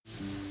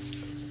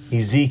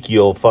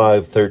Ezekiel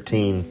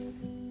 5:13.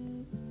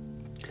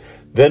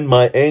 Then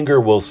my anger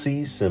will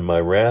cease, and my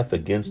wrath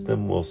against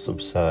them will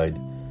subside,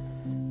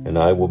 and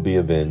I will be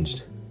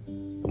avenged.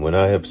 And when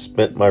I have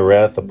spent my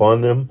wrath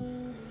upon them,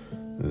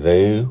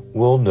 they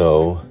will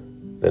know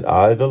that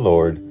I, the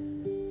Lord,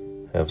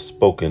 have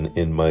spoken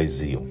in my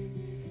zeal.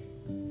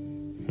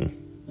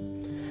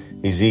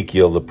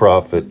 Ezekiel, the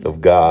prophet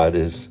of God,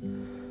 is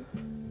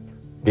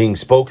being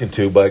spoken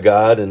to by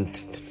God and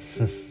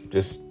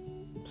just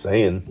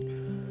saying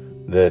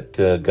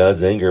that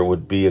God's anger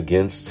would be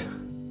against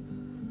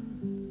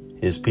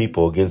his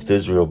people, against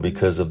Israel,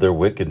 because of their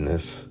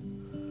wickedness.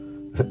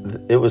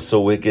 It was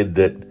so wicked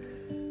that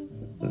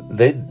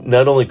they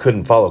not only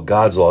couldn't follow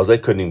God's laws, they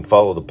couldn't even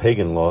follow the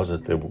pagan laws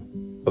of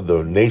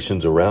the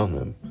nations around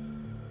them.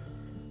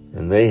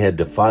 And they had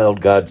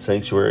defiled God's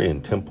sanctuary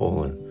and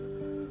temple,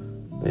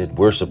 and they had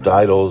worshipped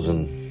idols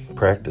and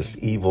practiced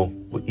evil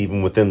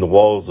even within the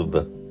walls of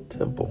the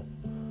temple.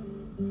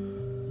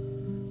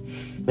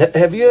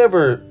 Have you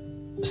ever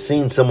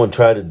seen someone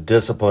try to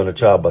discipline a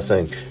child by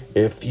saying,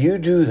 if you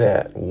do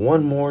that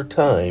one more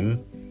time,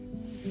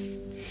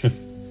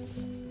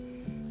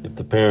 if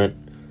the parent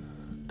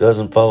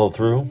doesn't follow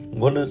through,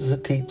 what does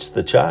it teach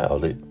the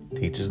child? It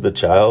teaches the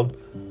child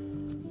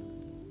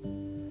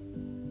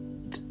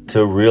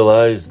to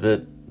realize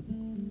that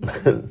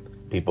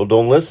people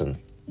don't listen.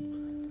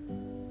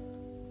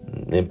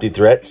 Empty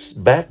threats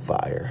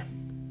backfire.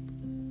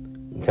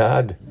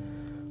 God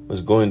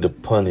was going to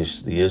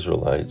punish the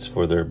Israelites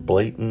for their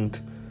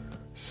blatant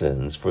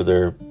sins, for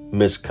their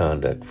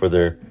misconduct, for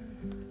their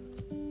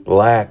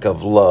lack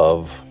of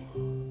love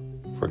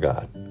for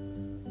God.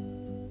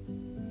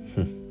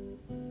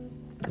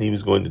 He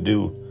was going to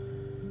do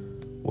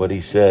what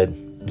he said.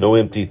 No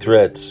empty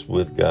threats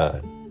with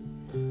God.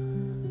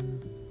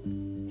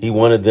 He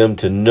wanted them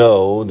to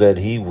know that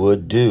he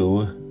would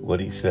do what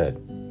he said.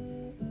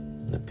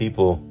 The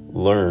people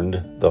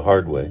learned the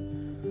hard way.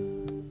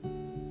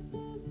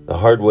 The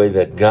hard way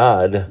that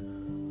God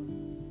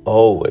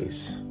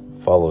always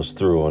follows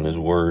through on his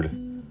word.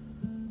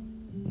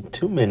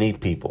 Too many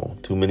people,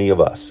 too many of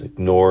us,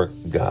 ignore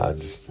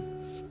God's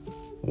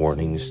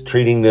warnings,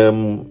 treating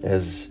them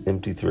as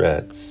empty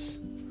threats.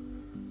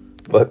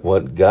 But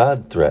what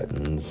God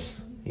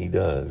threatens, he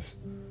does.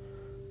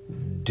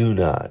 Do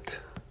not,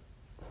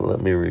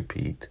 let me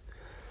repeat,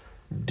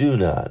 do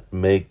not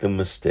make the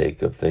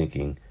mistake of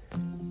thinking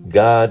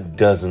God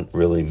doesn't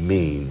really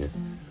mean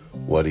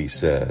what he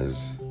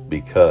says,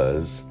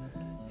 because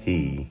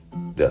he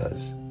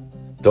does.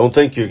 Don't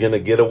think you're going to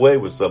get away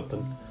with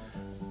something,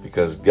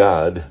 because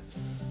God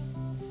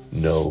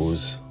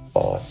knows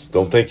all.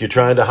 Don't think you're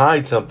trying to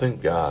hide something.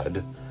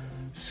 God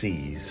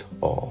sees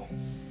all.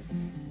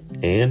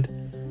 And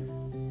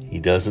he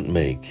doesn't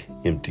make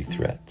empty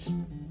threats.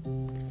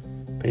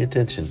 Pay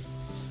attention.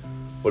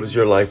 What is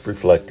your life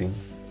reflecting?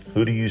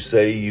 Who do you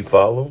say you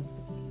follow?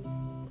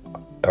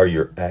 Are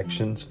your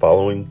actions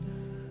following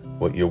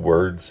what your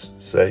words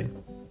say?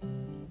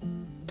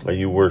 Are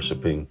you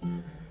worshiping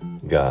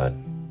God?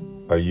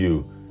 Are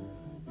you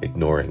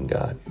ignoring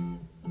God?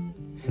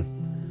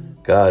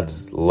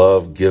 God's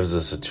love gives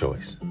us a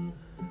choice.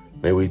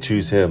 May we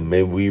choose him.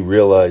 May we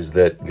realize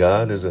that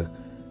God is a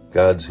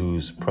God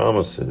whose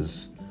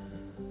promises,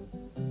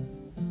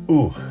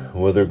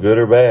 whether good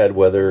or bad,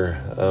 whether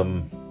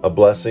a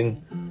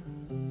blessing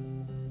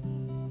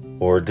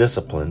or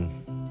discipline,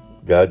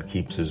 God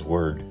keeps his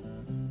word.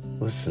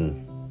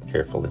 Listen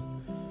carefully.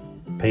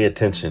 Pay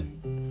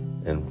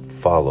attention and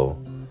follow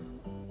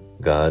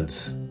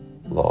God's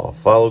law.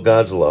 Follow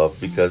God's love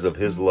because of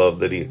his love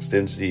that he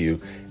extends to you,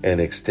 and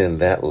extend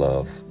that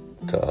love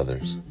to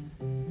others.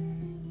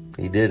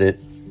 He did it.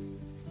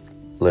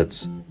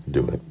 Let's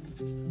do it.